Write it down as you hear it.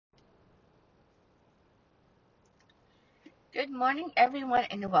Good morning, everyone,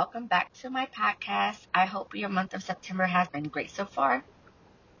 and welcome back to my podcast. I hope your month of September has been great so far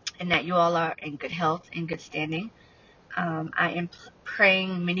and that you all are in good health and good standing. I am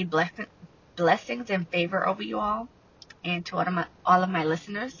praying many blessings and favor over you all and to all of my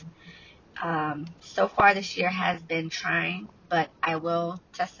listeners. So far, this year has been trying, but I will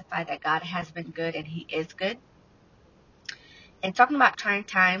testify that God has been good and He is good. And talking about trying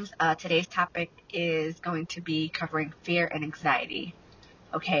times, today's topic is going to be covering fear and anxiety.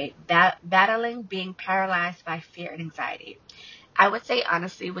 Okay, battling being paralyzed by fear and anxiety. I would say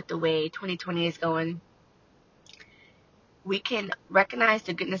honestly, with the way 2020 is going, we can recognize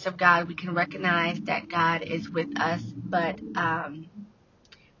the goodness of God. We can recognize that God is with us, but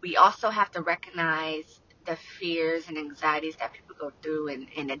we also have to recognize the fears and anxieties that people go through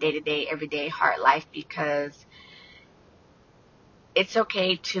in the day-to-day, everyday hard life, because it's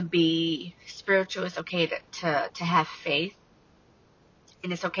okay to be spiritual. It's okay to have faith,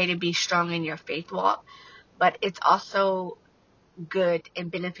 and it's okay to be strong in your faith walk, but it's also good and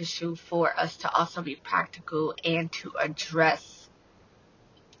beneficial for us to also be practical and to address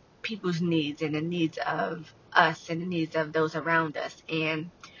people's needs and the needs of us and the needs of those around us.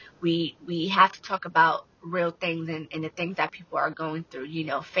 And we have to talk about real things and the things that people are going through.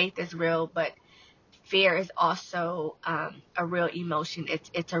 Faith is real, but fear is also a real emotion.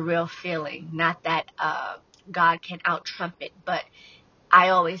 It's a real feeling. Not that God can out trump it, but I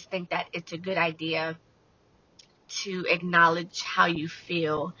always think that it's a good idea to acknowledge how you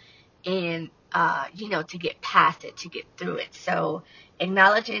feel and to get past it, to get through it. So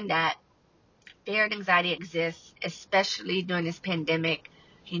acknowledging that fear and anxiety exists, especially during this pandemic,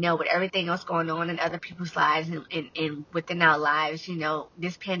 with everything else going on in other people's lives and within our lives,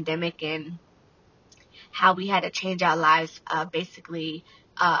 this pandemic and how we had to change our lives basically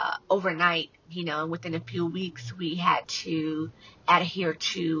overnight. Within a few weeks, we had to adhere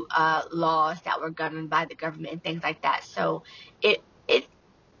to laws that were governed by the government and things like that. So it it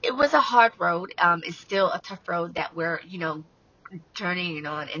it was a hard road. It's still a tough road that we're journeying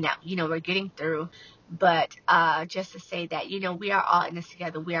on and that we're getting through. But just to say that we are all in this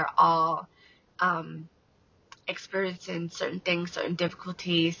together. We are all um, experiencing certain things, certain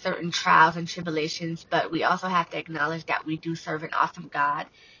difficulties, certain trials and tribulations, but we also have to acknowledge that we do serve an awesome God,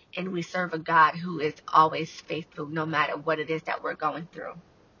 and we serve a God who is always faithful no matter what it is that we're going through.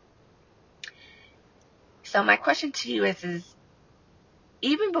 So my question to you is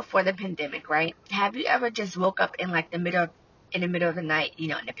even before the pandemic, right? Have you ever just woke up in like in the middle of the night,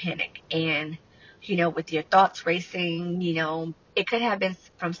 in a panic and, with your thoughts racing, it could have been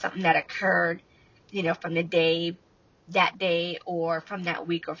from something that occurred, from that day or from that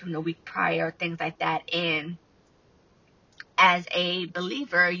week or from the week prior, things like that. And as a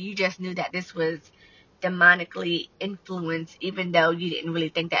believer, you just knew that this was demonically influenced, even though you didn't really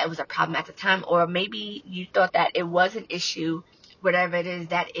think that it was a problem at the time, or maybe you thought that it was an issue, whatever it is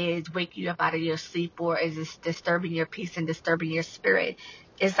that is waking you up out of your sleep or is disturbing your peace and disturbing your spirit.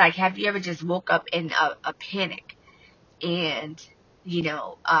 It's like, have you ever just woke up in a panic and,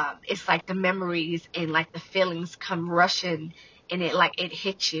 it's like the memories and like the feelings come rushing and it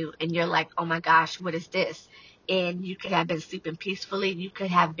hits you and you're like, oh my gosh, what is this? And you could have been sleeping peacefully. You could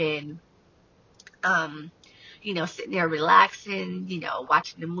have been um, sitting there relaxing,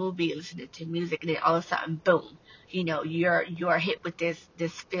 watching the movie, listening to music, and then all of a sudden, boom, you're hit with this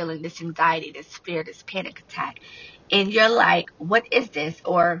feeling, this anxiety, this fear, this panic attack, and you're like, what is this?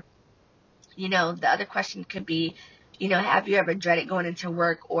 Or the other question could be, have you ever dreaded going into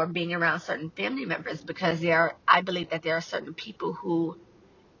work or being around certain family members? Because I believe that there are certain people who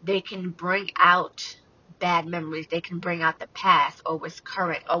they can bring out bad memories, they can bring out the past or what's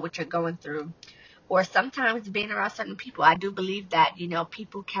current or what you're going through, or sometimes being around certain people. I do believe that,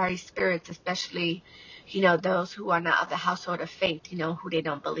 people carry spirits, especially, those who are not of the household of faith, who they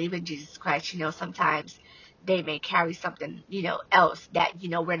don't believe in Jesus Christ. Sometimes they may carry something, else that,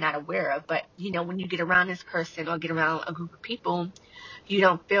 we're not aware of. But, when you get around this person or get around a group of people, you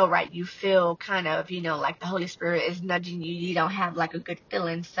don't feel right. You feel kind of, like the Holy Spirit is nudging you. You don't have like a good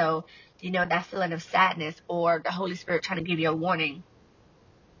feeling. So, that feeling of sadness or the Holy Spirit trying to give you a warning.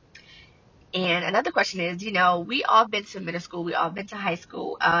 And another question is, we all been to middle school, we all been to high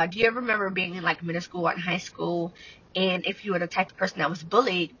school. Do you ever remember being in like middle school or in high school? And if you were the type of person that was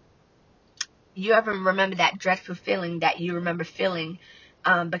bullied, you ever remember that dreadful feeling that you remember feeling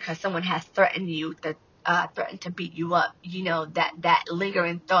because someone has threatened you, that threatened to beat you up? That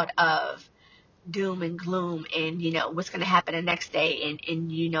lingering thought of doom and gloom and what's going to happen the next day,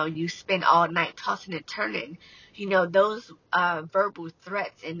 and you spend all night tossing and turning, those verbal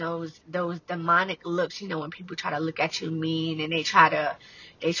threats and those demonic looks, when people try to look at you mean, and they try to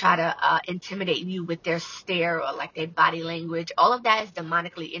intimidate you with their stare or like their body language. All of that is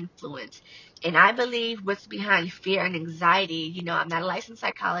demonically influenced. And I believe what's behind fear and anxiety, I'm not a licensed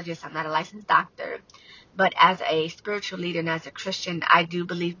psychologist, I'm not a licensed doctor, but as a spiritual leader and as a Christian, I do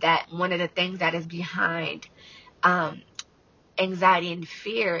believe that one of the things that is behind um, anxiety and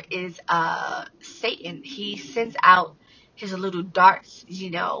fear is Satan. He sends out his little darts,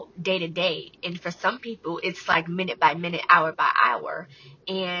 day to day. And for some people, it's like minute by minute, hour by hour.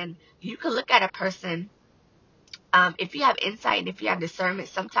 And you can look at a person, if you have insight and if you have discernment,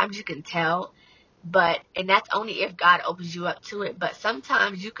 sometimes you can tell. And that's only if God opens you up to it. But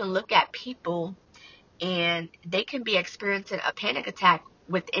sometimes you can look at people and they can be experiencing a panic attack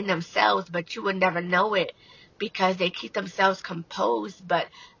within themselves, but you would never know it because they keep themselves composed. But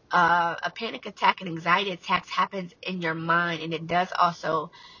a panic attack and anxiety attacks happens in your mind, and it does also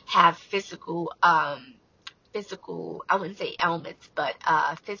have physical, I wouldn't say ailments, but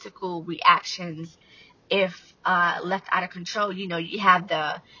physical reactions if left out of control. You have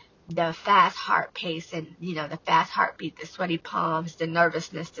the fast heart pace and the fast heartbeat, the sweaty palms, the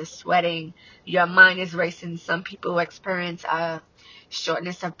nervousness, the sweating. Your mind is racing. Some people experience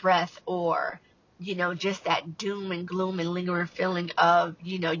shortness of breath, or just that doom and gloom and lingering feeling of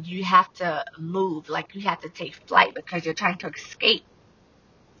you have to move, like you have to take flight because you're trying to escape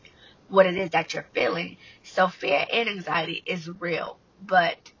what it is that you're feeling. So fear and anxiety is real,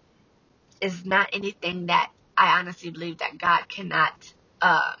 but it's not anything that I honestly believe that God cannot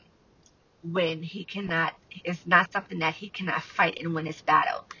win. He cannot, it's not something that he cannot fight and win his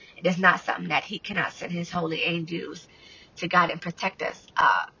battle. It is not something that he cannot send his holy angels to guide and protect us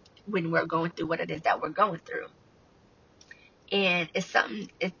when we're going through what it is that we're going through. And it's something,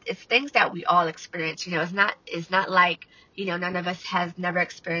 it's things that we all experience. It's not like, none of us has never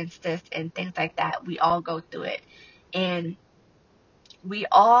experienced this and things like that. We all go through it. And we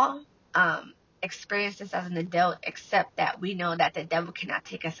all experience this as an adult, except that we know that the devil cannot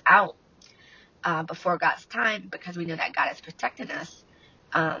take us out before God's time, because we know that God is protecting us.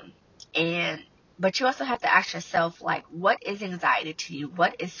 Um, and but you also have to ask yourself, like, what is anxiety to you?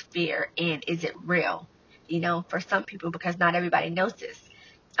 What is fear, and is it real? For some people, because not everybody knows this.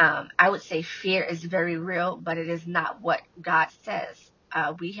 I would say fear is very real, but it is not what God says.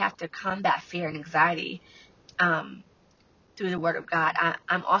 We have to combat fear and anxiety through the Word of God.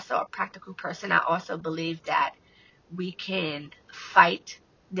 I'm also a practical person. I also believe that we can fight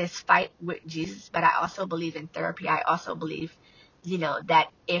this fight with Jesus, but I also believe in therapy. I also believe, that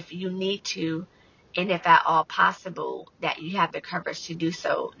if you need to, and if at all possible, that you have the courage to do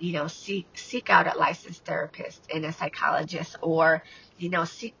so, seek out a licensed therapist and a psychologist, or,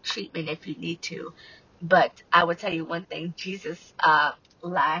 seek treatment if you need to. But I would tell you one thing, Jesus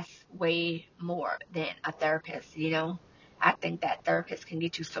lasts way more than a therapist. I think that therapists can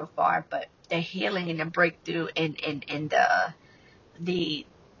get you so far, but the healing and the breakthrough and the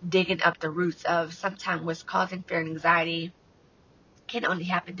digging up the roots of sometimes what's causing fear and anxiety can only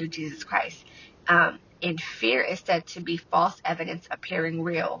happen through Jesus Christ. And fear is said to be false evidence appearing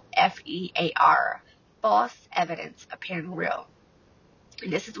real. FEAR. False evidence appearing real.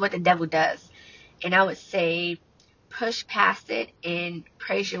 And this is what the devil does. And I would say push past it and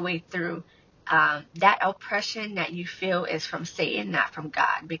praise your way through. That oppression that you feel is from Satan, not from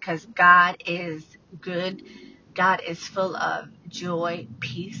God, because God is good. God is full of joy,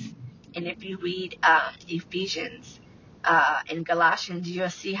 peace. And if you read Ephesians and Galatians, you'll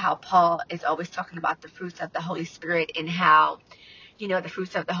see how Paul is always talking about the fruits of the Holy Spirit, and how, the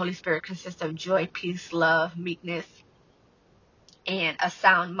fruits of the Holy Spirit consist of joy, peace, love, meekness, and a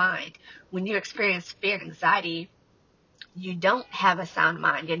sound mind. When you experience fear and anxiety, you don't have a sound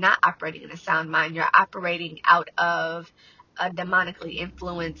mind. You're not operating in a sound mind. You're operating out of a demonically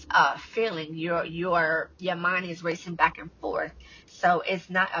influenced feeling. Your mind is racing back and forth. So it's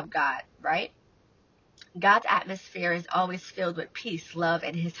not of God, right? God's atmosphere is always filled with peace, love,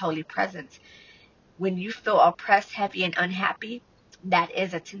 and his holy presence. When you feel oppressed, heavy, and unhappy, that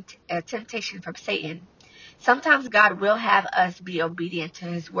is a temptation from Satan. Sometimes God will have us be obedient to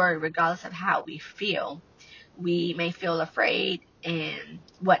his word regardless of how we feel. We may feel afraid and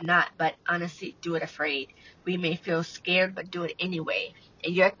whatnot, but honestly, do it afraid. We may feel scared, but do it anyway.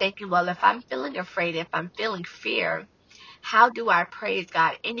 And you're thinking, well, if I'm feeling afraid, if I'm feeling fear, how do I praise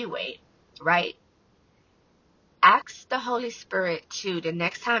God anyway? Right? Ask the Holy Spirit to, the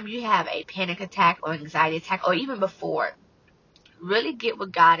next time you have a panic attack or anxiety attack, or even before, really get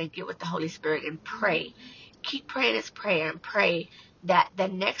with God and get with the Holy Spirit and pray. Keep praying this prayer and pray that the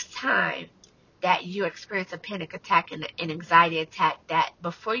next time that you experience a panic attack and an anxiety attack, that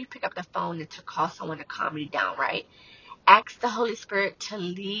before you pick up the phone and to call someone to calm you down, right? Ask the Holy Spirit to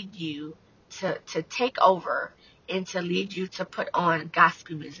lead you to take over and to lead you to put on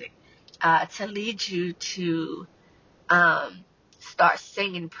gospel music, to lead you to start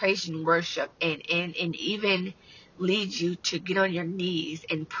singing, praising, worship, and even lead you to get on your knees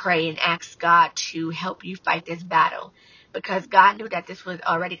and pray and ask God to help you fight this battle, because God knew that this was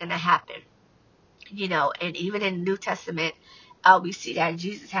already going to happen. And even in the New Testament, we see that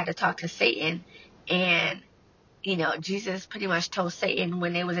Jesus had to talk to Satan, and Jesus pretty much told Satan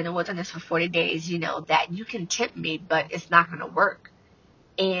when they was in the wilderness for 40 days, that you can tempt me, but it's not going to work.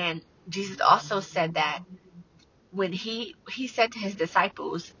 And Jesus also said that when he said to his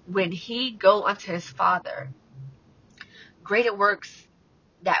disciples, when he go unto his Father, greater works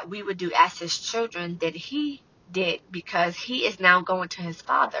that we would do as his children that he did, because he is now going to his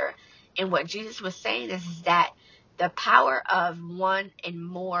Father. And what Jesus was saying is that the power of one and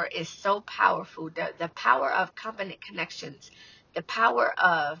more is so powerful. The power of covenant connections, the power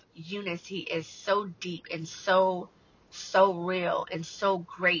of unity is so deep and so real and so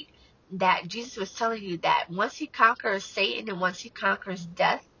great, that Jesus was telling you that once he conquers Satan and once he conquers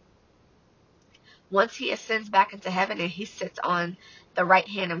death, once he ascends back into heaven and he sits on the right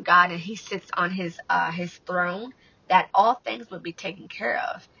hand of God and he sits on his throne, that all things would be taken care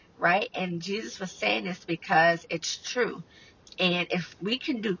of, right? And Jesus was saying this because it's true. And if we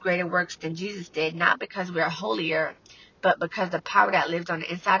can do greater works than Jesus did, not because we are holier, but because the power that lives on the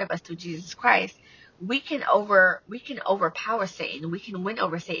inside of us through Jesus Christ, we can overpower Satan. We can win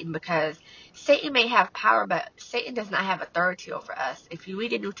over Satan, because Satan may have power, but Satan does not have authority over us. If you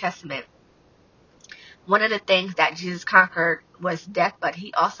read the New Testament, one of the things that Jesus conquered was death, but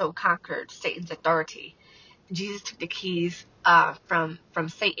he also conquered Satan's authority. Jesus took the keys from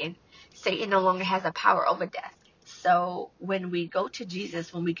Satan. Satan no longer has a power over death. So when we go to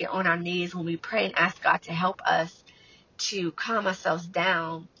Jesus, when we get on our knees, when we pray and ask God to help us to calm ourselves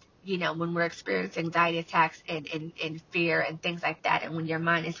down, when we're experiencing anxiety attacks and fear and things like that, and when your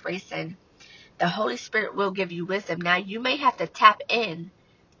mind is racing, the Holy Spirit will give you wisdom. Now, you may have to tap in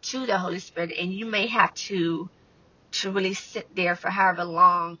to the Holy Spirit, and you may have to really sit there for however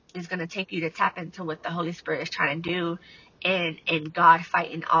long it's going to take you to tap into what the Holy Spirit is trying to do, and God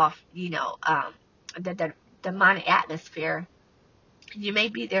fighting off, the demonic atmosphere. You may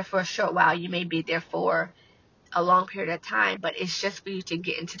be there for a short while. You may be there for a long period of time, but it's just for you to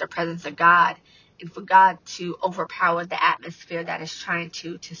get into the presence of God and for God to overpower the atmosphere that is trying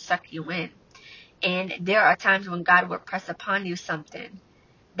to suck you in. And there are times when God will press upon you something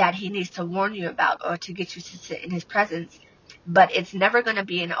that he needs to warn you about or to get you to sit in his presence. But it's never going to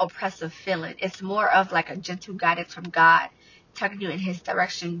be an oppressive feeling. It's more of like a gentle guidance from God, tugging you in his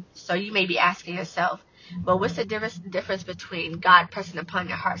direction. So you may be asking yourself, well, what's the difference between God pressing upon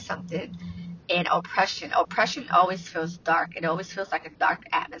your heart something and oppression? Oppression always feels dark. It always feels like a dark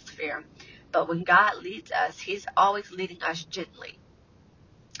atmosphere. But when God leads us, he's always leading us gently.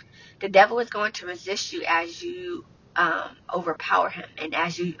 The devil is going to resist you as you overpower him and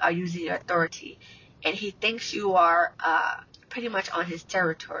as you are using your authority. And he thinks you are pretty much on his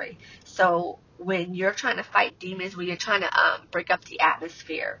territory. So when you're trying to fight demons, when you're trying to break up the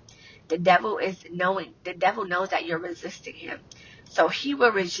atmosphere, the devil knows that you're resisting him. So he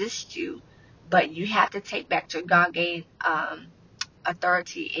will resist you, but you have to take back your God-given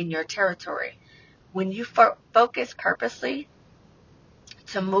authority in your territory. When you focus purposely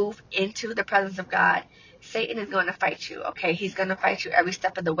to move into the presence of God, Satan is going to fight you, okay? He's going to fight you every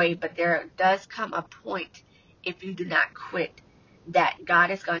step of the way, but there does come a point, if you do not quit, that God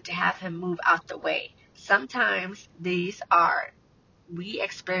is going to have him move out the way. Sometimes we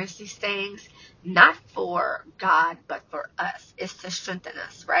experience these things not for God, but for us. It's to strengthen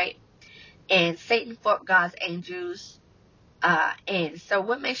us, right? And Satan fought God's angels. And so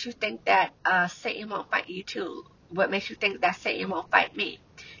what makes you think that Satan won't fight you too? What makes you think that Satan won't fight me?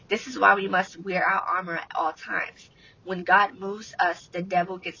 This is why we must wear our armor at all times. When God moves us, the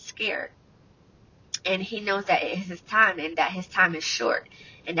devil gets scared. And he knows that it is his time and that his time is short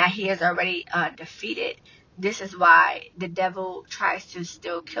and that he is already defeated. This is why the devil tries to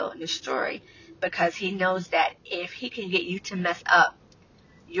still kill and destroy, because he knows that if he can get you to mess up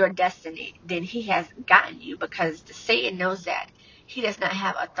your destiny, then he has gotten you, because Satan knows that he does not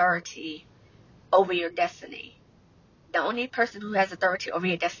have authority over your destiny. The only person who has authority over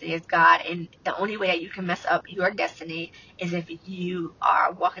your destiny is God, and the only way that you can mess up your destiny is if you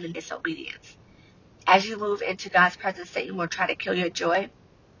are walking in disobedience. As you move into God's presence, Satan will try to kill your joy.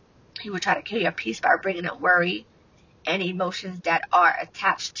 He will try to kill your peace by bringing up worry and emotions that are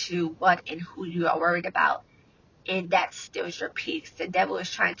attached to what and who you are worried about. And that steals your peace. The devil is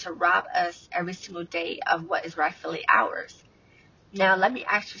trying to rob us every single day of what is rightfully ours. Now, let me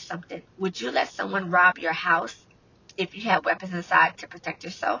ask you something. Would you let someone rob your house if you had weapons inside to protect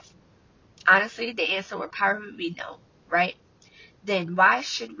yourself? Honestly, the answer would probably be no, right? Then why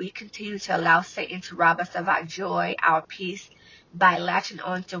should we continue to allow Satan to rob us of our joy, our peace, by latching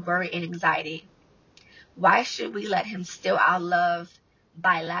on to worry and anxiety? Why should we let him steal our love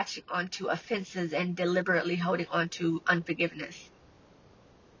by latching onto offenses and deliberately holding on to unforgiveness?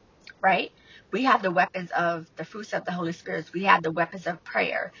 Right? We have the weapons of the fruits of the Holy Spirit. We have the weapons of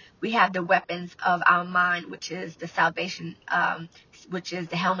prayer. We have the weapons of our mind, which is the salvation, which is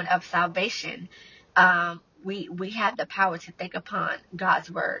the helmet of salvation. We have the power to think upon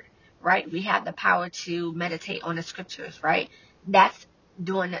God's word, right? We have the power to meditate on the scriptures, right? That's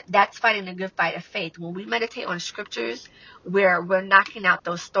fighting the good fight of faith. When we meditate on scriptures, we're knocking out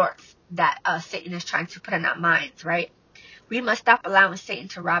those thoughts that Satan is trying to put in our minds, right? We must stop allowing Satan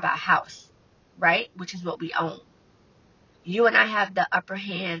to rob our house, right? Which is what we own. You and I have the upper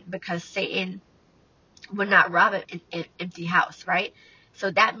hand because Satan will not rob an empty house, right?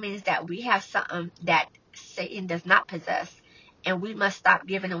 So that means that we have something that Satan does not possess, and we must stop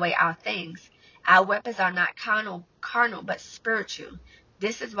giving away our things. Our weapons are not carnal, but spiritual.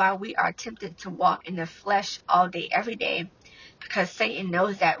 This is why we are tempted to walk in the flesh all day, every day, because Satan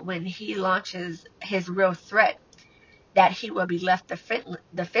knows that when he launches his real threat, that he will be left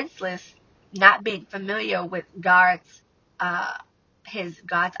defenseless, not being familiar with uh,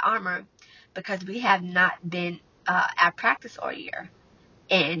 God's armor, because we have not been at practice all year.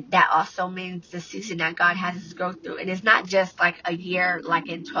 And that also means the season that God has us go through. And it's not just like a year, like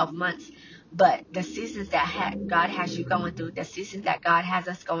in 12 months, but the seasons that God has you going through, the seasons that God has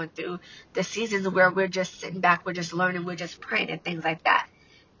us going through, the seasons where we're just sitting back, we're just learning, we're just praying and things like that.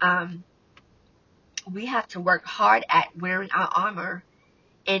 We have to work hard at wearing our armor,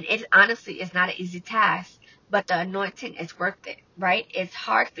 and it honestly is not an easy task, but the anointing is worth it, right? It's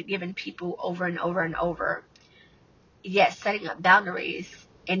hard forgiving people over and over and over, yet setting up boundaries,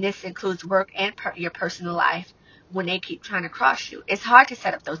 and this includes work and your personal life, when they keep trying to cross you. It's hard to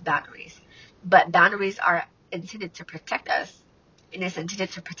set up those boundaries, but boundaries are intended to protect us, and it's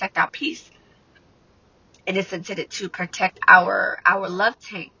intended to protect our peace, and it's intended to protect our love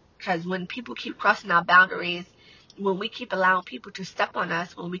tank. Because when people keep crossing our boundaries, when we keep allowing people to step on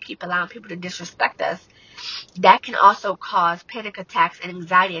us, when we keep allowing people to disrespect us, that can also cause panic attacks and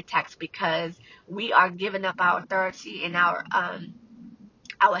anxiety attacks, because we are giving up our authority and our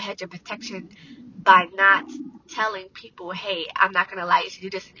hedge of protection by not telling people, hey, I'm not going to allow you to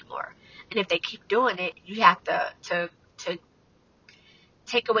do this anymore. And if they keep doing it, you have to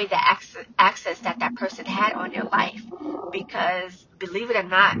take away the access that that person had on your life. Because believe it or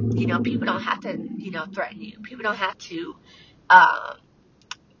not, people don't have to, threaten you. People don't have to, um,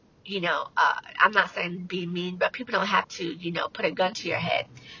 I'm not saying be mean, but people don't have to, put a gun to your head.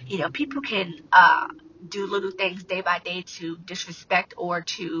 People can do little things day by day to disrespect or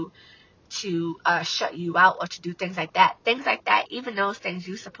to shut you out or to do things like that. Things like that, even those things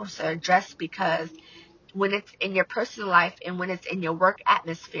you're supposed to address, because when it's in your personal life and when it's in your work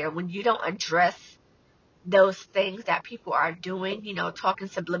atmosphere, when you don't address those things that people are doing, talking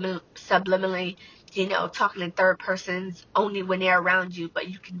subliminally, talking in third persons only when they're around you, but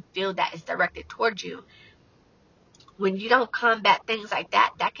you can feel that it's directed towards you. When you don't combat things like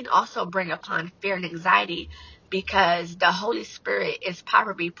that, that can also bring upon fear and anxiety, because the Holy Spirit is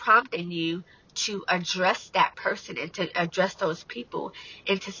probably prompting you to address that person and to address those people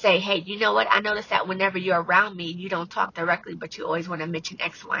and to say, hey, you know what? I notice that whenever you're around me, you don't talk directly, but you always want to mention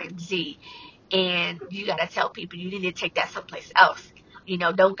X, Y, and Z. And you got to tell people you need to take that someplace else.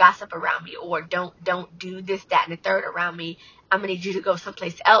 Don't gossip around me, or don't do this, that, and the third around me. I'm going to need you to go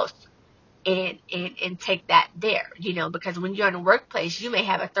someplace else and take that there, because when you're in a workplace, you may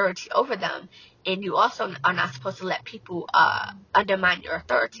have authority over them, and you also are not supposed to let people undermine your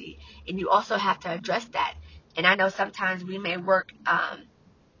authority, and you also have to address that. And I know sometimes we may work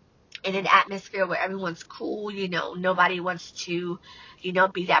in an atmosphere where everyone's cool, nobody wants to,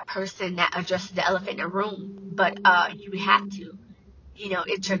 be that person that addresses the elephant in the room, but you have to,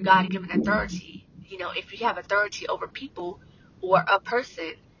 it's your God-given authority. If you have authority over people or a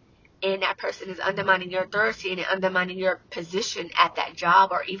person, and that person is undermining your authority and undermining your position at that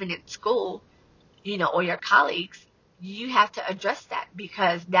job or even in school, or your colleagues, you have to address that,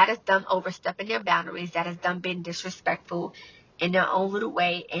 because that is them overstepping their boundaries. That is them being disrespectful. in their own little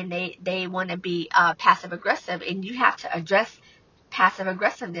way, and they want to be passive aggressive, and you have to address passive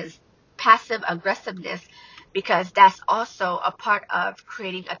aggressiveness passive aggressiveness because that's also a part of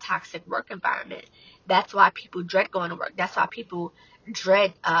creating a toxic work environment. That's why people dread going to work. That's why people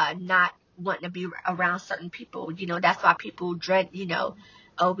dread not wanting to be around certain people. That's why people dread,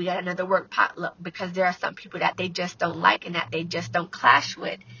 oh, we got another work potluck, because there are some people that they just don't like and that they just don't clash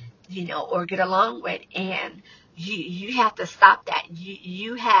with, or get along with. And you have to stop that.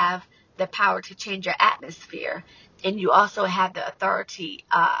 You have the power to change your atmosphere, and you also have the authority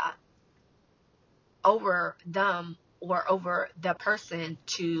over them or over the person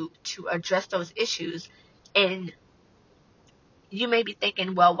to address those issues. And you may be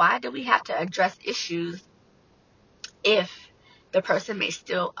thinking, well, why do we have to address issues if the person may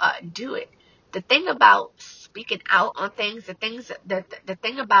still do it? The thing about speaking out on things, the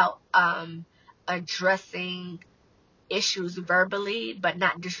thing about addressing issues verbally but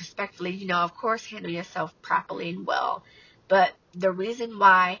not disrespectfully, of course, handle yourself properly and well. But the reason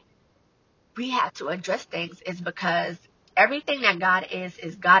why we have to address things is because everything that God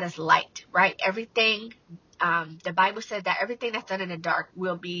is God is light, right? Everything, the Bible says that everything that's done in the dark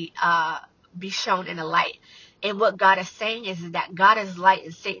will be shown in the light. And what God is saying is that God is light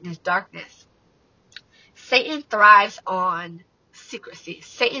and Satan is darkness. Satan thrives on secrecy.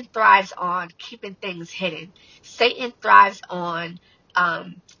 Satan thrives on keeping things hidden. Satan thrives on,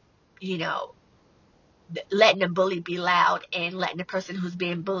 um, you know, letting the bully be loud and letting the person who's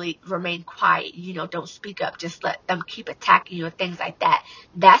being bullied remain quiet. Don't speak up. Just let them keep attacking you and things like that.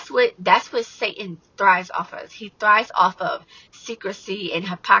 That's what Satan thrives off of. He thrives off of secrecy and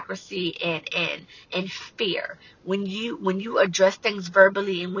hypocrisy and fear. When you address things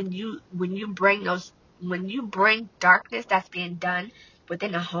verbally, and when you bring darkness that's being done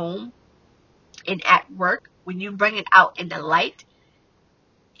within a home and at work, when you bring it out in the light,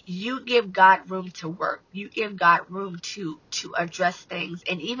 you give God room to work. You give God room to address things.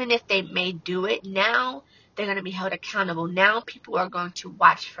 And even if they may do it now, they're going to be held accountable. Now people are going to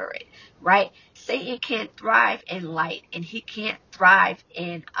watch for it, right? Satan can't thrive in light, and he can't thrive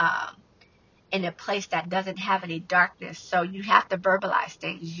in a place that doesn't have any darkness. So you have to verbalize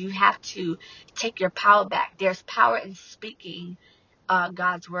things. You have to take your power back. There's power in speaking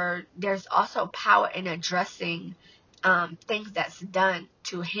God's word. There's also power in addressing things that's done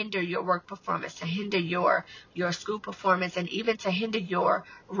to hinder your work performance, to hinder your school performance, and even to hinder your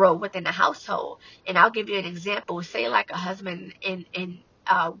role within the household. And I'll give you an example. Say like a husband and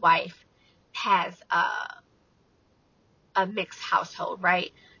wife has a mixed household,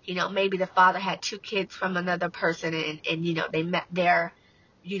 right? Maybe the father had two kids from another person, and they met their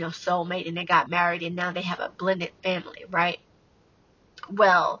soulmate, and they got married, and now they have a blended family, right?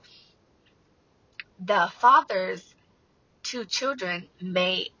 Well, the father's two children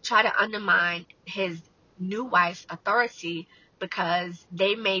may try to undermine his new wife's authority because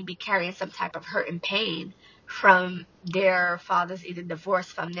they may be carrying some type of hurt and pain from their father's either divorce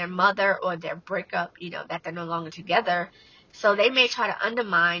from their mother or their breakup, that they're no longer together. So they may try to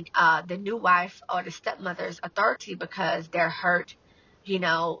undermine the new wife or the stepmother's authority because they're hurt.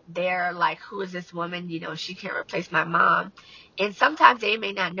 They're like, who is this woman? She can't replace my mom. And sometimes they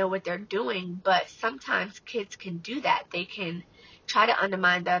may not know what they're doing, but sometimes kids can do that. They can try to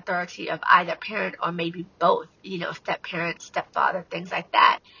undermine the authority of either parent or maybe both, step parent, stepfather, things like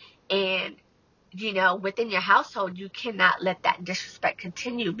that. And within your household, you cannot let that disrespect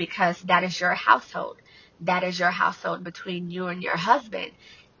continue because that is your household. That is your household between you and your husband.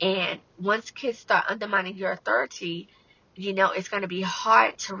 And once kids start undermining your authority, it's going to be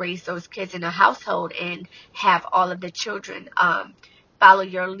hard to raise those kids in a household and have all of the children follow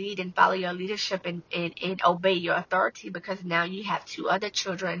your lead and follow your leadership and obey your authority, because now you have two other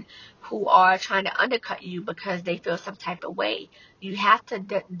children who are trying to undercut you because they feel some type of way. You have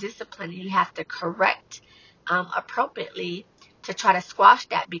to discipline, you have to correct appropriately to try to squash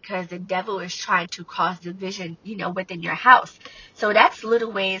that, because the devil is trying to cause division, within your house. So that's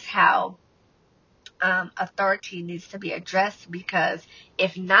little ways how authority needs to be addressed, because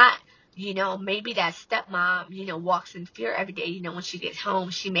if not, maybe that stepmom, walks in fear every day. When she gets home,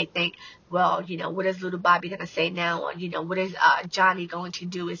 she may think, well, what is little Bobby going to say now? Or, what is Johnny going to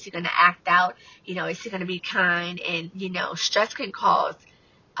do? Is he going to act out? Is he going to be kind? And, stress can cause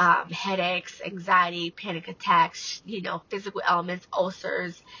headaches, anxiety, panic attacks, physical ailments,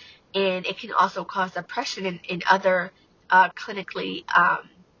 ulcers, and it can also cause depression and other clinically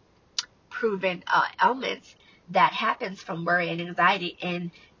proven ailments that happens from worry and anxiety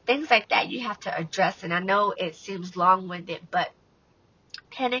and things like that you have to address. And I know it seems long-winded, but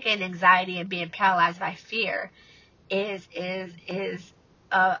panic and anxiety and being paralyzed by fear is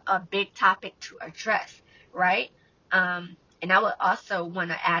a big topic to address, right? And I would also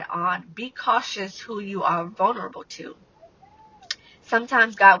want to add on, be cautious who you are vulnerable to.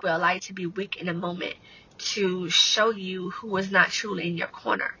 Sometimes God will allow you to be weak in a moment to show you who is not truly in your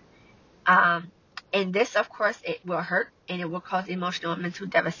corner. Um, and this, of course, it will hurt and it will cause emotional and mental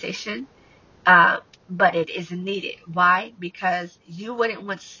devastation. Uh, but it is needed. Why? Because you wouldn't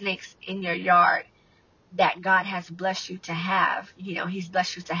want snakes in your yard that God has blessed you to have. He's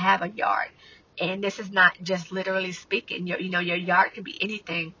blessed you to have a yard. And this is not just literally speaking. Your yard could be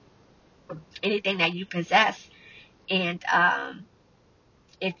anything that you possess. And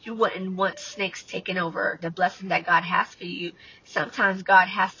if you wouldn't want snakes taking over the blessing that God has for you, sometimes God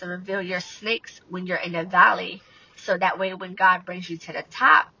has to reveal your snakes when you're in the valley. So that way, when God brings you to the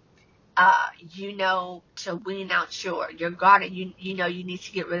top, to wean out your garden. You need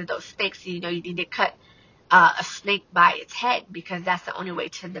to get rid of those snakes. You need to cut a snake by its head, because that's the only way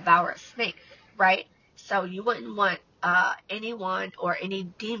to devour a snake, right? So you wouldn't want anyone or any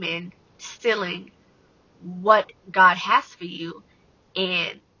demon stealing what God has for you.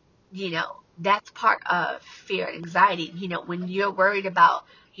 And, that's part of fear and anxiety. When you're worried about,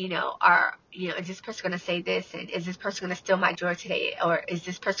 is this person going to say this? And is this person going to steal my joy today? Or is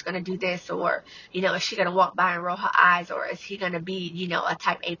this person going to do this? Or, is she going to walk by and roll her eyes? Or is he going to be, a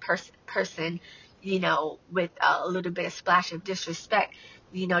type A person, with a little bit of splash of disrespect?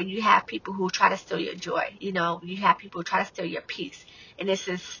 You have people who try to steal your joy. You have people who try to steal your peace. And this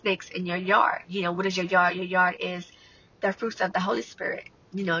is snakes in your yard. What is your yard? Your yard is the fruits of the Holy Spirit.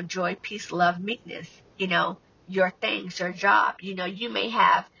 Joy, peace, love, meekness. Your things, your job. You may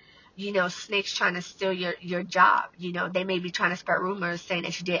have, snakes trying to steal your job. They may be trying to spread rumors saying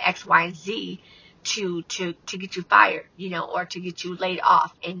that you did X, Y, and Z to get you fired, or to get you laid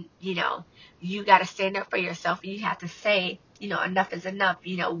off. And, you got to stand up for yourself. You have to say, enough is enough.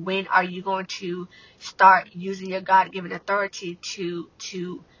 When are you going to start using your God-given authority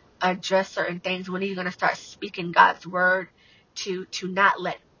to address certain things? When are you going to start speaking God's word to not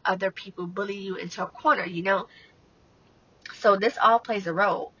let other people bully you into a corner? So this all plays a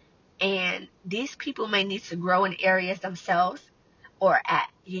role, and these people may need to grow in areas themselves, or at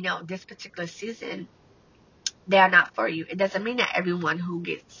this particular season they are not for you. It doesn't mean that everyone who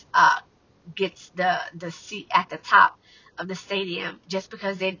gets the seat at the top of the stadium, just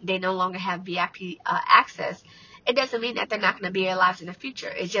because they no longer have VIP access, it doesn't mean that they're not going to be in lives in the future.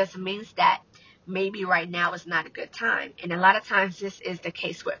 It just means that maybe right now is not a good time. And a lot of times this is the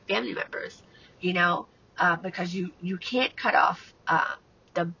case with family members, because you can't cut off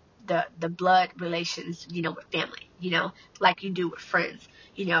the the blood relations, with family, like you do with friends.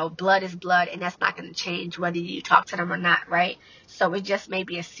 Blood is blood, and that's not going to change whether you talk to them or not, right? So it just may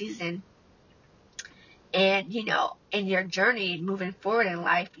be a season. And, in your journey moving forward in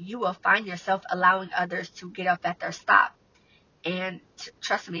life, you will find yourself allowing others to get up at their stop. And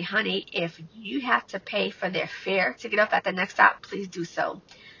trust me, honey, if you have to pay for their fare to get up at the next stop, please do so,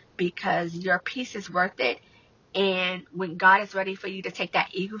 because your peace is worth it. And when God is ready for you to take that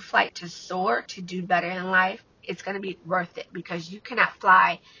eagle flight to soar, to do better in life, it's going to be worth it, because you cannot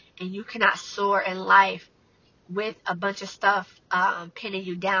fly and you cannot soar in life with a bunch of stuff pinning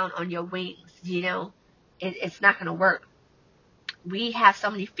you down on your wings. It's not going to work. We have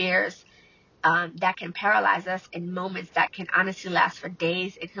so many fears that can paralyze us in moments that can honestly last for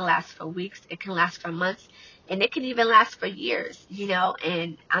days. It can last for weeks. It can last for months. And it can even last for years,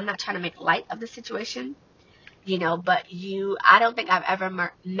 and I'm not trying to make light of the situation, but I don't think I've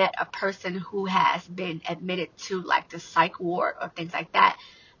ever met a person who has been admitted to like the psych ward or things like that.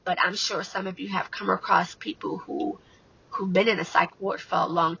 But I'm sure some of you have come across people who've been in a psych ward for a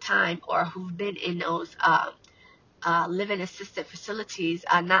long time, or who've been in those living assisted facilities,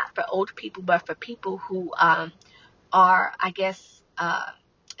 not for old people, but for people who are, I guess,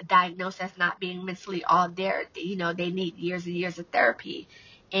 diagnosed as not being mentally all there. They need years and years of therapy,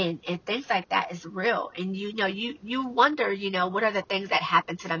 and things like that is real. And you wonder, what are the things that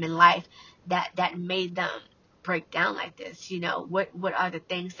happened to them in life that made them break down like this? What are the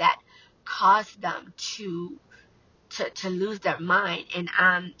things that caused them to lose their mind?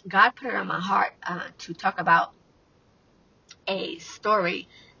 And God put it on my heart to talk about a story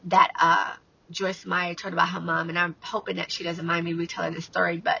that Joyce Meyer told about her mom, and I'm hoping that she doesn't mind me retelling the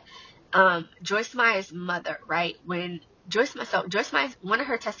story. But Joyce Meyer's mother, right? When Joyce Meyer, one of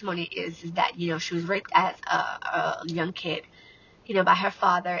her testimony is that she was raped as a young kid, by her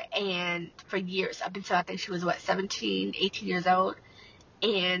father, and for years up until I think she was 17, 18 years old.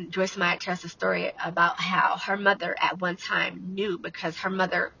 And Joyce Meyer tells the story about how her mother at one time knew, because her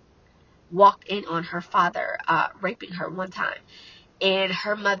mother walked in on her father raping her one time. And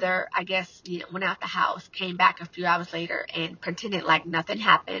her mother, I guess, went out the house, came back a few hours later and pretended like nothing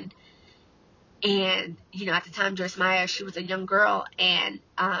happened. And, at the time, Joyce Meyer, she was a young girl. And,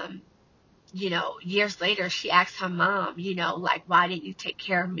 years later, she asked her mom, like, why didn't you take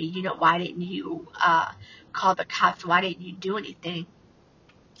care of me? Why didn't you call the cops? Why didn't you do anything?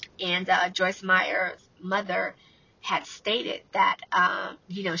 And Joyce Meyer's mother had stated that,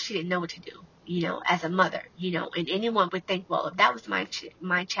 she didn't know what to do, as a mother, and anyone would think, well, if that was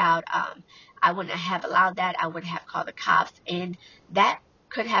my child, I wouldn't have allowed that. I would have called the cops, and that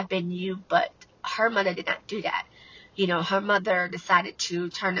could have been you, but her mother did not do that. Her mother decided to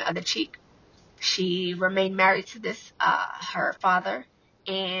turn the other cheek. She remained married to this, her father,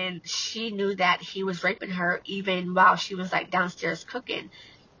 and she knew that he was raping her even while she was like downstairs cooking.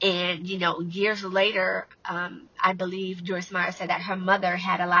 And, years later, I believe Joyce Meyer said that her mother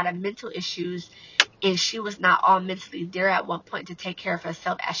had a lot of mental issues, and she was not all mentally there at one point to take care of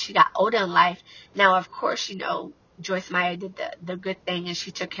herself as she got older in life. Now, of course, Joyce Meyer did the good thing, and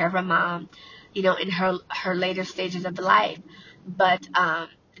she took care of her mom, in her later stages of life. But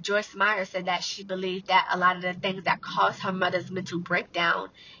Joyce Meyer said that she believed that a lot of the things that caused her mother's mental breakdown,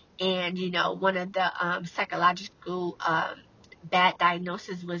 and, one of the psychological bad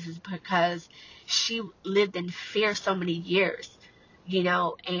diagnosis was is because she lived in fear so many years,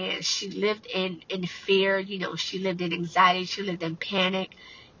 and she lived in fear, she lived in anxiety, she lived in panic.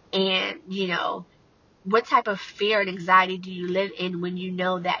 And, what type of fear and anxiety do you live in when you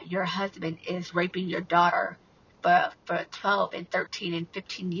know that your husband is raping your daughter for 12 and 13 and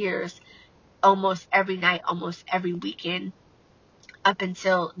 15 years, almost every night, almost every weekend, up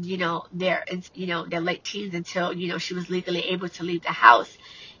until, their late teens, until, she was legally able to leave the house.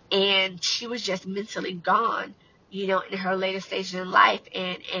 And she was just mentally gone, in her later stages in life,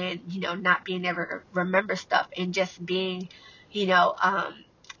 and not being able to remember stuff, and just being, you know, um,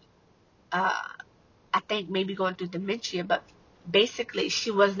 uh, I think maybe going through dementia, but basically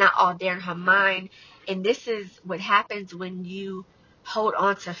she was not all there in her mind. And this is what happens when you hold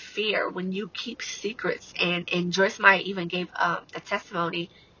on to fear, when you keep secrets. And Joyce Meyer even gave a testimony,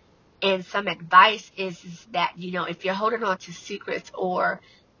 and some advice is that, if you're holding on to secrets or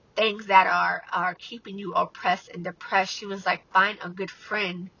things that are keeping you oppressed and depressed, she was like, find a good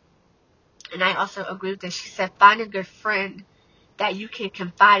friend. And I also agree with this. She said, find a good friend that you can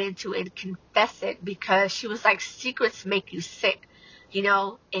confide into and confess it, because she was like, secrets make you sick, and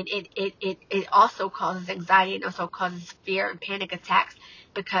it also causes anxiety, and also causes fear and panic attacks,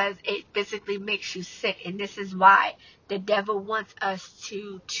 because it physically makes you sick. And this is why the devil wants us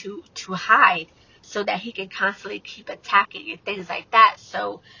to hide, so that he can constantly keep attacking and things like that.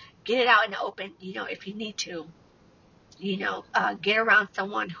 So get it out in the open, if you need to, get around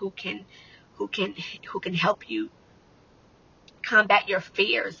someone who can who can help you combat your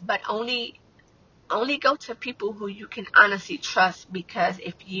fears, but only go to people who you can honestly trust. Because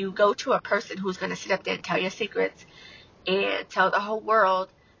if you go to a person who's going to sit up there and tell your secrets and tell the whole world,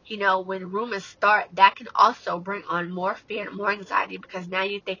 when rumors start, that can also bring on more fear and more anxiety, because now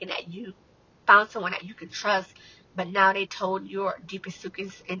you're thinking that you found someone that you can trust, but now they told your deepest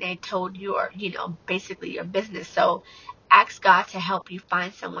secrets, and they told your, basically your business. So ask God to help you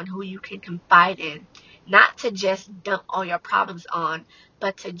find someone who you can confide in, not to just dump all your problems on,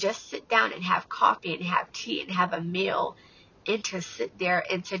 but to just sit down and have coffee and have tea and have a meal, and to sit there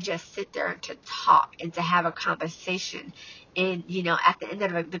and to just sit there and to talk and to have a conversation. And, at the end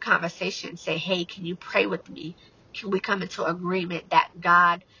of the conversation, say, hey, can you pray with me? Can we come into agreement that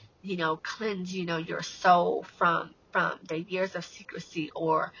God, cleanse, your soul from the years of secrecy,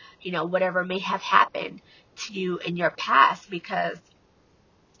 or, whatever may have happened to you in your past? Because,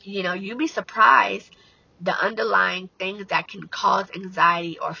 you'd be surprised the underlying things that can cause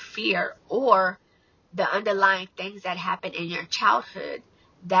anxiety or fear, or the underlying things that happen in your childhood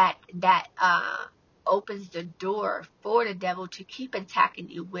that opens the door for the devil to keep attacking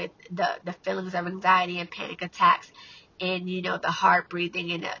you with the feelings of anxiety and panic attacks, and the hard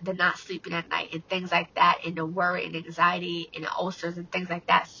breathing, and the not sleeping at night and things like that, and the worry and anxiety and the ulcers and things like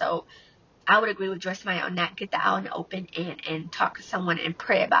that. So I would agree with Joyce Meyer on that. Get that out in the open, and talk to someone and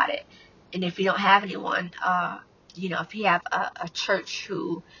pray about it. And if you don't have anyone, if you have a church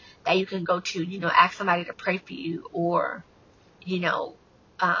that you can go to, ask somebody to pray for you. Or, you know,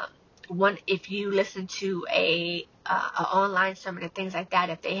 um, if you listen to a online sermon and things like that,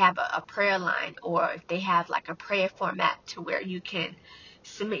 if they have a prayer line, or if they have like a prayer format to where you can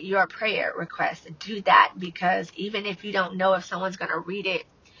submit your prayer request, do that. Because even if you don't know if someone's going to read it,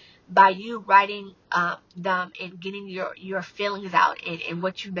 by you writing them and getting your feelings out and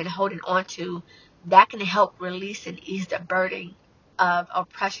what you've been holding on to, that can help release and ease the burden of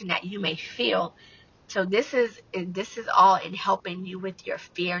oppression that you may feel. So this is all in helping you with your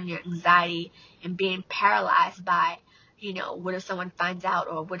fear and your anxiety and being paralyzed by, what if someone finds out,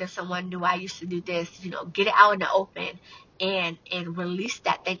 or what if someone knew I used to do this? Get it out in the open and release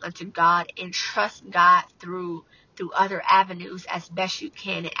that thing unto God and trust God through other avenues as best you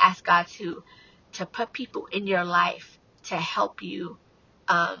can, and ask God to put people in your life to help you,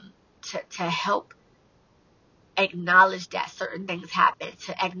 to help acknowledge that certain things happened,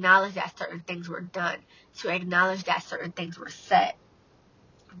 to acknowledge that certain things were done, to acknowledge that certain things were said,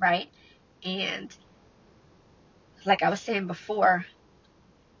 right? And like I was saying before,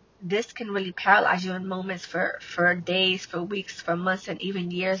 this can really paralyze you in moments for days, for weeks, for months, and even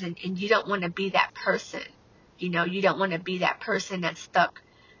years. And you don't want to be that person. You don't want to be that person that's stuck,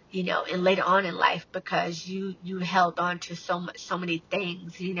 and later on in life, because you held on to so many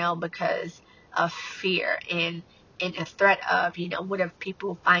things, because of fear and a threat of, what if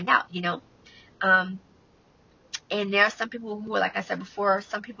people find out, um, and there are some people who, like I said before,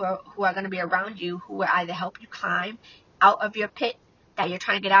 some people who are going to be around you who will either help you climb out of your pit that you're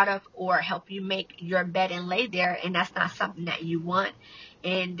trying to get out of, or help you make your bed and lay there, and that's not something that you want.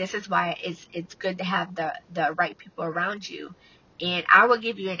 And this is why it's good to have the right people around you. And I will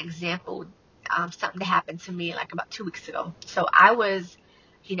give you an example, something that happened to me like about 2 weeks ago. So I was,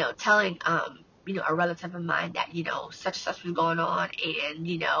 telling a relative of mine that, such and such was going on,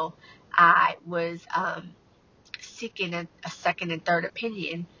 and I was seeking a second and third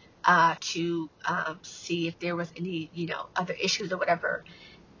opinion, to see if there was any, other issues or whatever.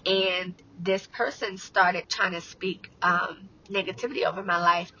 And this person started trying to speak negativity over my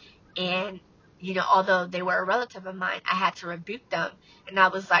life. And, although they were a relative of mine, I had to rebuke them. And I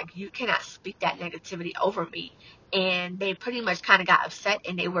was like, you cannot speak that negativity over me. And they pretty much kind of got upset,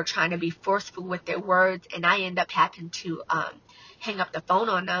 and they were trying to be forceful with their words. And I ended up having to hang up the phone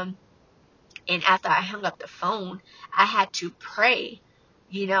on them. And after I hung up the phone, I had to pray,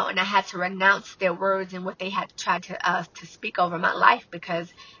 and I had to renounce their words and what they had tried to speak over my life,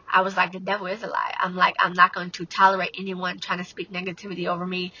 because I was like, the devil is a lie. I'm like, I'm not going to tolerate anyone trying to speak negativity over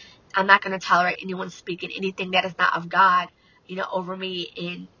me. I'm not going to tolerate anyone speaking anything that is not of God, over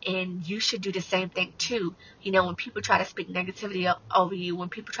me. And you should do the same thing too. When people try to speak negativity over you, when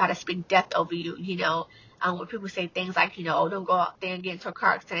people try to speak death over you, when people say things like, oh, don't go out there and get into a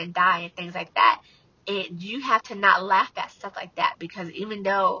car accident and die and things like that. And you have to not laugh at stuff like that, because even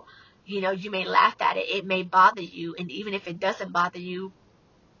though, you may laugh at it, it may bother you. And even if it doesn't bother you,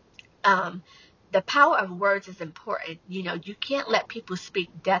 um, the power of words is important. You can't let people speak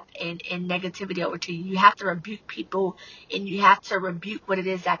death and negativity over to you. You have to rebuke people, and you have to rebuke what it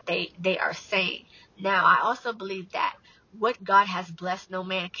is that they are saying. Now, I also believe that what God has blessed, no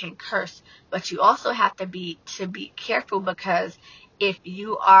man can curse. But you also have to be careful, because if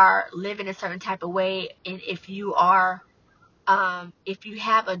you are living a certain type of way, and if you have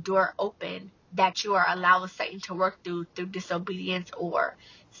a door open that you are allowing Satan to work through disobedience, or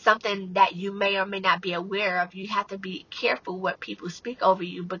something that you may or may not be aware of, you have to be careful what people speak over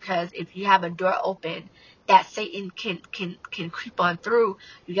you, because if you have a door open that Satan can creep on through,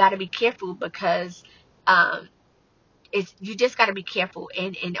 you got to be careful, because um, you just got to be careful,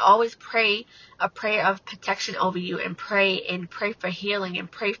 and always pray a prayer of protection over you, and pray for healing,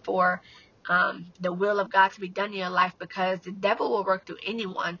 and pray for the will of God to be done in your life, because the devil will work through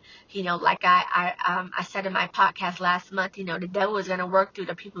anyone. Like I said in my podcast last month, the devil is going to work through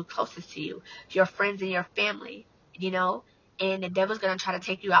the people closest to you, your friends and your family, and the devil's going to try to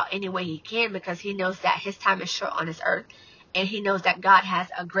take you out any way he can, because he knows that his time is short on this earth, and he knows that God has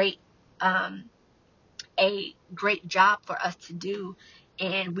um, a great job for us to do.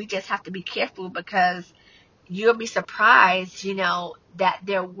 And we just have to be careful, because you'll be surprised, that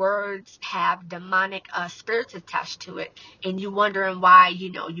their words have demonic spirits attached to it. And you wondering why,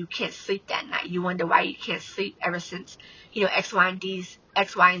 you can't sleep that night. You wonder why you can't sleep ever since, X,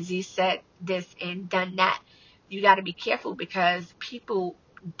 Y, and Z said this and done that. You got to be careful, because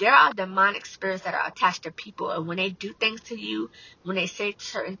there are demonic spirits that are attached to people. And when they do things to you, when they say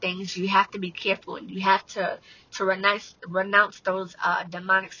certain things, you have to be careful, and you have to renounce those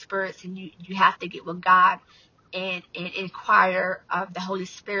demonic spirits, and you have to get with God and inquire of the Holy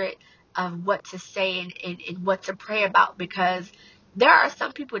Spirit of what to say and what to pray about, because there are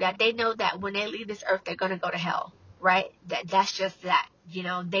some people that they know that when they leave this earth, they're going to go to hell, right? That's just that,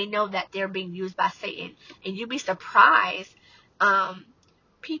 they know that they're being used by Satan, and you'd be surprised,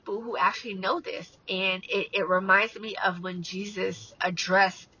 people who actually know this. And it reminds me of when Jesus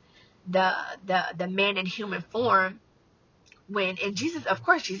addressed the the man in human form. When, and Jesus, of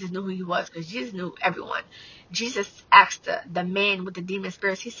course Jesus knew who he was, because Jesus knew everyone. Jesus asked the man with the demon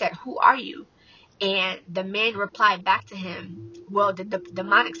spirits, he said, "Who are you?" And the man replied back to him, well, the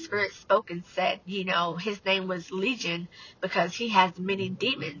demonic spirit spoke and said, his name was Legion, because he has many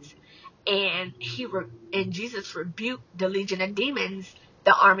demons. And and Jesus rebuked the legion of demons,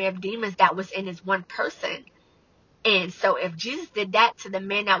 the army of demons that was in his one person. And so if Jesus did that to the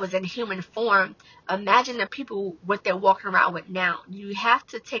man that was in human form, imagine the people what they're walking around with now. You have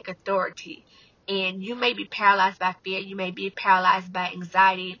to take authority. And you may be paralyzed by fear, you may be paralyzed by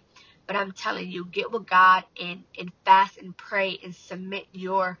anxiety, but I'm telling you, get with God and fast and pray and submit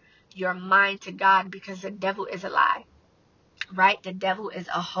your mind to God, because the devil is a lie. Right? The devil is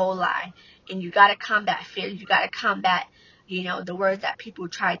a whole lie. And you got to combat fear. You got to combat, the words that people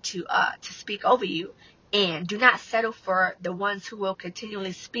try to speak over you. And do not settle for the ones who will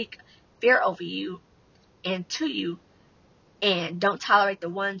continually speak fear over you and to you. And don't tolerate the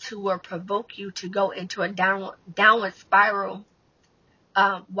ones who will provoke you to go into a downward spiral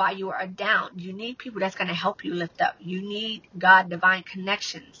while you are down. You need people that's going to help you lift up. You need God divine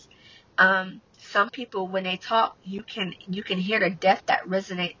connections. Some people, when they talk, you can hear the death that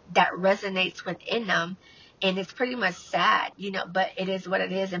resonates within them, and it's pretty much sad, but it is what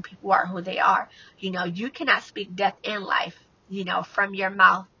it is, and people are who they are. You cannot speak death in life, from your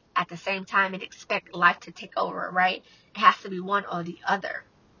mouth at the same time and expect life to take over, right? It has to be one or the other,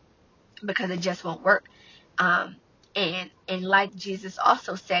 because it just won't work. And like Jesus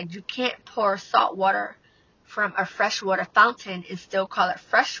also said, you can't pour salt water from a freshwater fountain and still call it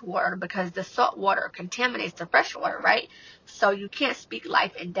fresh water, because the salt water contaminates the fresh water, right? So you can't speak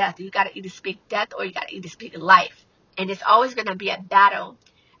life and death. You got to either speak death or you got to either speak life. And it's always going to be a battle,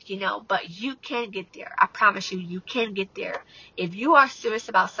 but you can get there. I promise you, you can get there. If you are serious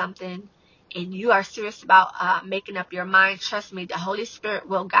about something and you are serious about making up your mind, trust me, the Holy Spirit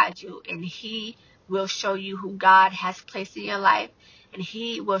will guide you, and He will show you who God has placed in your life, and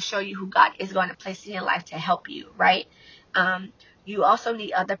He will show you who God is going to place in your life to help you, right? You also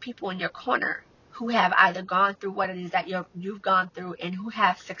need other people in your corner who have either gone through what it is that you've gone through, and who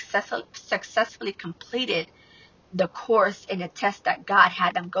have successfully completed the course and the test that God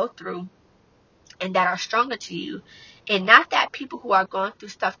had them go through, and that are stronger to you. And not that people who are going through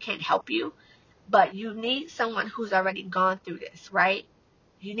stuff can't help you, but you need someone who's already gone through this, right?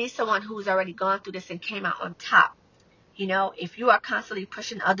 You need someone who's already gone through this and came out on top. If you are constantly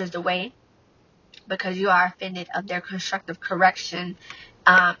pushing others away because you are offended of their constructive correction,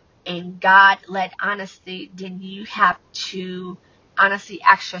 and God-led honesty, then you have to honestly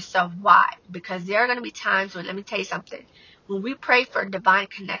ask yourself why. Because there are going to be times when, let me tell you something, when we pray for divine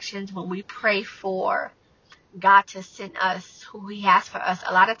connections, when we pray for God to send us who He has for us,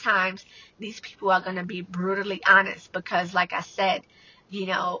 a lot of times these people are going to be brutally honest, because like I said, you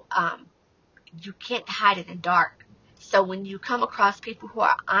can't hide in the dark. So when you come across people who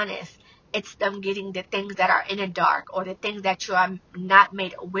are honest, it's them getting the things that are in the dark, or the things that you are not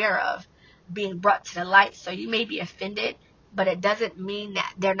made aware of, being brought to the light. So you may be offended, but it doesn't mean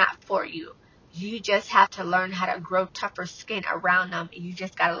that they're not for you. You just have to learn how to grow tougher skin around them. You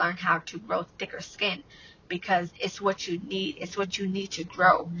just got to learn how to grow thicker skin, because it's what you need. It's what you need to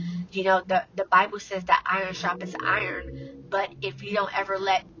grow. The Bible says that iron sharpens iron, but if you don't ever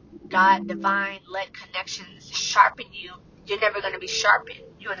let God, divine led connections sharpen you, you're never going to be sharpened.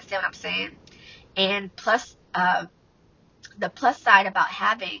 You understand what I'm saying? And plus, the plus side about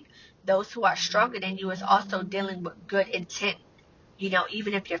having those who are stronger than you is also dealing with good intent.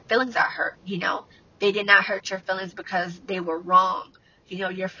 Even if your feelings are hurt, they did not hurt your feelings because they were wrong.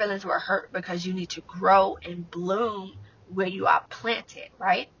 Your feelings were hurt because you need to grow and bloom where you are planted,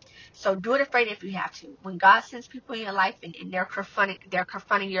 right? So do it afraid if you have to. When God sends people in your life, and they're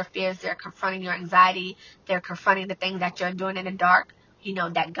confronting your fears, they're confronting your anxiety, they're confronting the things that you're doing in the dark,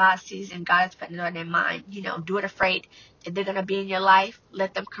 that God sees and God is putting it on their mind. Do it afraid. If they're gonna be in your life,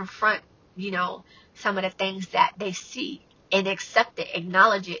 let them confront, some of the things that they see, and accept it,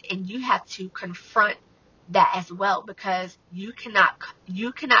 acknowledge it, and you have to confront that as well, because you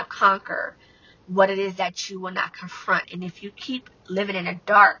cannot conquer what it is that you will not confront. And if you keep living in the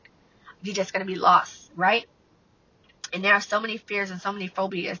dark, you're just going to be lost, right? And there are so many fears and so many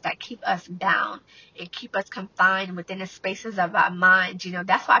phobias that keep us down and keep us confined within the spaces of our minds.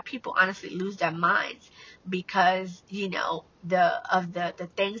 That's why people honestly lose their minds, because, the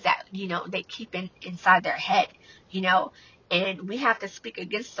things that, they keep inside their head, and we have to speak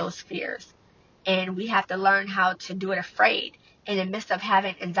against those fears, and we have to learn how to do it afraid. In the midst of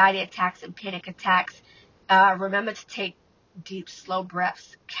having anxiety attacks and panic attacks, remember to take deep, slow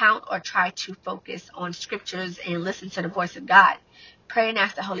breaths, count or try to focus on scriptures and listen to the voice of God. Pray and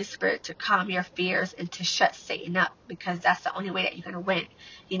ask the Holy Spirit to calm your fears and to shut Satan up, because that's the only way that you're going to win.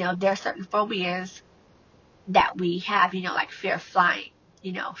 There are certain phobias that we have, like fear of flying,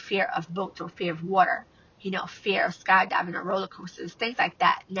 fear of boats or fear of water, fear of skydiving or roller coasters, things like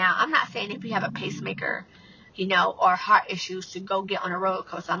that. Now, I'm not saying if you have a pacemaker, or heart issues to go get on a roller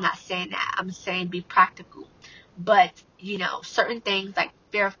coaster. I'm not saying that. I'm saying be practical. But, certain things like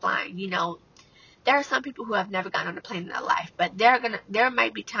fear of flying, there are some people who have never gotten on a plane in their life, but there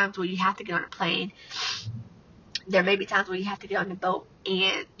might be times where you have to get on a plane. There may be times where you have to get on the boat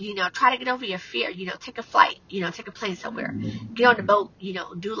and, try to get over your fear, take a flight, take a plane somewhere, get on the boat,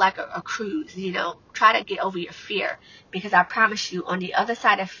 do like a cruise, try to get over your fear, because I promise you, on the other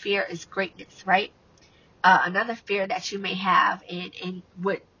side of fear is greatness, right? Another fear that you may have and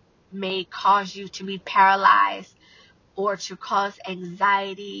what may cause you to be paralyzed or to cause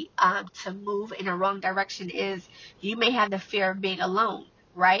anxiety to move in a wrong direction is you may have the fear of being alone,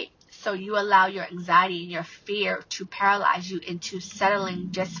 right? So you allow your anxiety and your fear to paralyze you into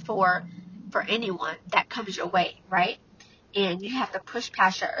settling just for anyone that comes your way, right? And you have to push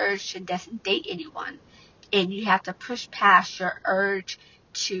past your urge to date anyone, and you have to push past your urge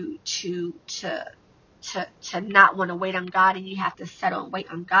to not want to wait on God, and you have to settle and wait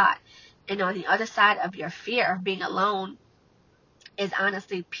on God. And on the other side of your fear of being alone is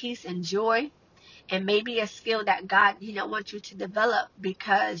honestly peace and joy, and maybe a skill that God, wants you to develop,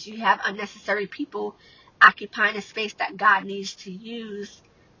 because you have unnecessary people occupying a space that God needs to use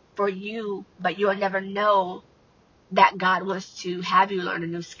for you, but you'll never know that God wants to have you learn a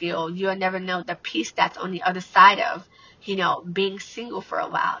new skill. You'll never know the peace that's on the other side of, being single for a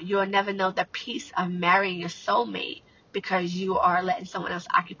while. You'll never know the peace of marrying your soulmate, because you are letting someone else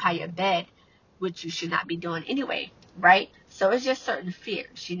occupy your bed, which you should not be doing anyway, right? So it's just certain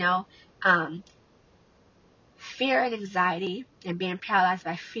fears, um, fear and anxiety and being paralyzed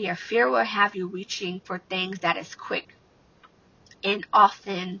by fear. Fear will have you reaching for things that is quick and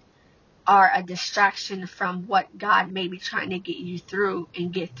often are a distraction from what God may be trying to get you through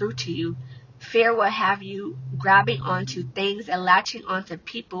and get through to you. Fear will have you grabbing onto things and latching onto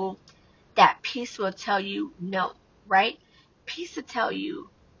people that peace will tell you no, right? Peace will tell you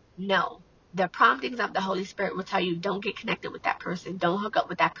no. The promptings of the Holy Spirit will tell you don't get connected with that person, don't hook up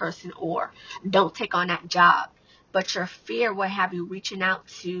with that person, or don't take on that job. But your fear will have you reaching out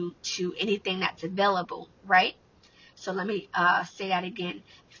to anything that's available, right? So let me say that again.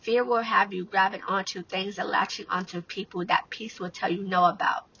 Fear will have you grabbing onto things and latching onto people that peace will tell you no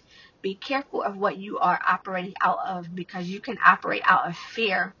about. Be careful of what you are operating out of, because you can operate out of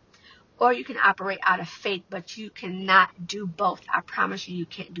fear or you can operate out of faith, but you cannot do both. I promise you, you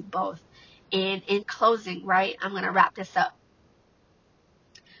can't do both. And in closing, right, I'm going to wrap this up.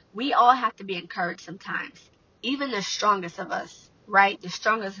 We all have to be encouraged sometimes. Even the strongest of us, right? The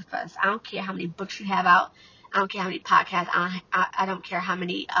strongest of us. I don't care how many books you have out. I don't care how many podcasts. I don't care how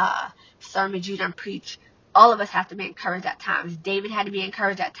many sermons you done preach. All of us have to be encouraged at times. David had to be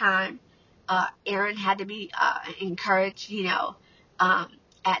encouraged at times. Aaron had to be encouraged,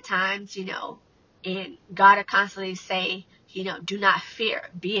 at times, and God will constantly say, do not fear,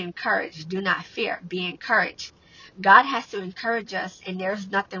 be encouraged. Do not fear, be encouraged. God has to encourage us, and there's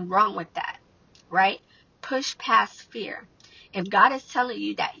nothing wrong with that, right? Push past fear. If God is telling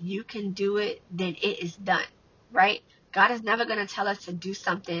you that you can do it, then it is done, right? God is never going to tell us to do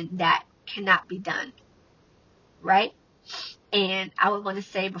something that cannot be done, right? And I would want to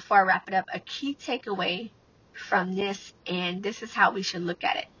say, before I wrap it up, a key takeaway from this, and this is how we should look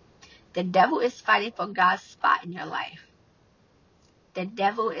at it. The devil is fighting for God's spot in your life. The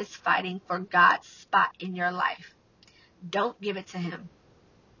devil is fighting for God's spot in your life. Don't give it to him.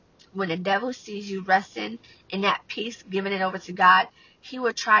 When the devil sees you resting in that peace, giving it over to God, he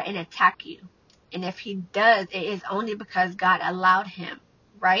will try and attack you. And if he does, it is only because God allowed him,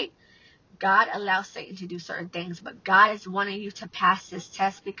 right? God allows Satan to do certain things, but God is wanting you to pass this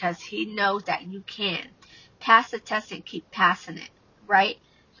test because he knows that you can. Pass the test and keep passing it, right?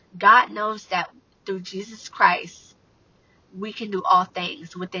 God knows that through Jesus Christ, we can do all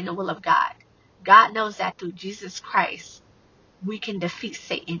things within the will of God. God knows that through Jesus Christ, we can defeat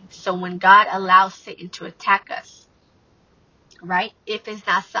Satan. So when God allows Satan to attack us, right, if it's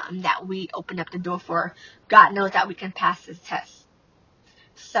not something that we open up the door for, God knows that we can pass this test.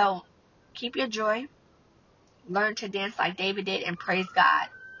 So keep your joy. Learn to dance like David did and praise God.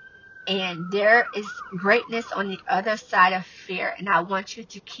 And there is greatness on the other side of fear. And I want you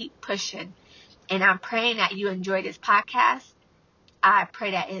to keep pushing. And I'm praying that you enjoy this podcast. I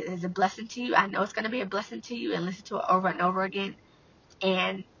pray that it is a blessing to you. I know it's going to be a blessing to you, and listen to it over and over again.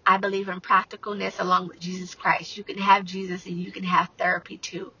 And I believe in practicalness along with Jesus Christ. You can have Jesus and you can have therapy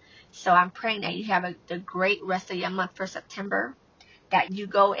too. So I'm praying that you have the great rest of your month for September, that you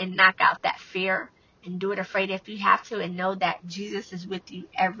go and knock out that fear and do it afraid if you have to, and know that Jesus is with you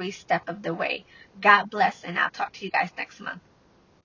every step of the way. God bless, and I'll talk to you guys next month.